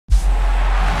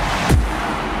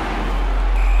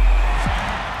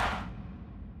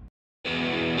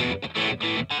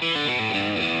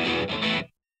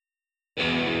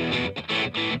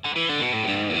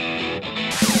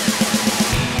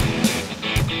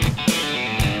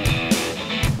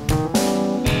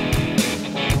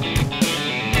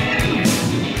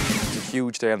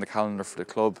day on the calendar for the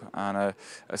club, and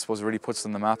I suppose it really puts it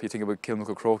on the map. You think about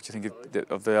Kilmacud Croke, you think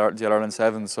of the All-Ireland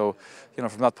 7, so you know,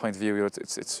 from that point of view,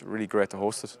 it's really great to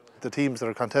host it. The teams that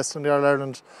are contesting the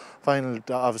All-Ireland final,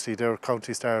 obviously their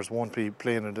county stars won't be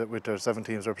playing with their 7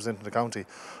 teams representing the county,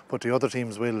 but the other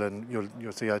teams will, and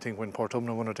you'll see, I think when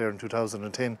Portumna won it there in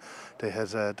 2010, they had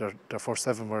their first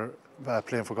 7 were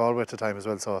playing for Galway at the time as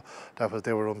well, so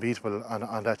they were unbeatable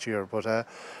on that year. But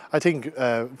I think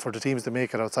for the teams to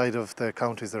make it outside of the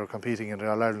counties that are competing in the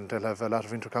All-Ireland, they'll have a lot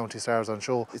of inter-county stars on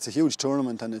show. It's a huge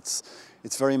tournament, and it's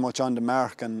very much on the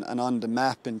mark and on the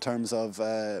map in terms of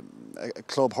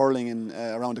club hurling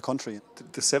around the country.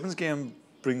 The sevens game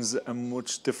brings a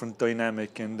much different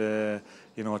dynamic, and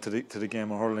you know, to the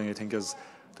game of hurling. I think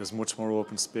there's much more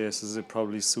open spaces. It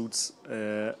probably suits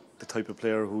the type of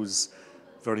player who's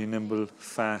very nimble,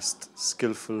 fast,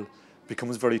 skillful,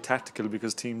 becomes very tactical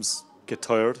because teams get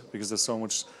tired because there's so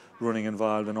much running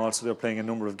involved, and also they're playing a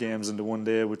number of games in the one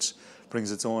day, which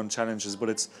brings its own challenges. But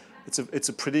it's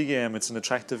a pretty game, it's an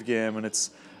attractive game, and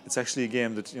it's actually a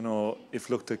game that, you know,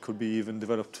 if looked at, could be even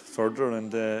developed further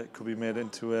and could be made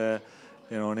into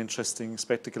an interesting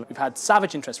spectacle. We've had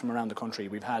savage interest from around the country.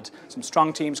 We've had some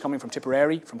strong teams coming from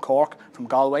Tipperary, from Cork, from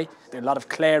Galway. There a lot of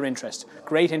Clare interest,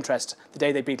 great interest. The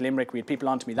day they beat Limerick, we had people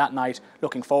on to me that night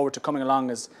looking forward to coming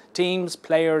along as teams,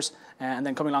 players, and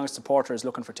then coming along as supporters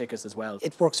looking for tickets as well.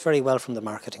 It works very well from the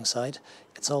marketing side.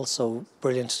 It's also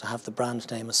brilliant to have the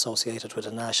brand name associated with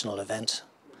a national event,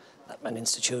 an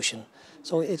institution.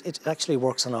 So it actually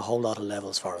works on a whole lot of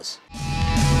levels for us.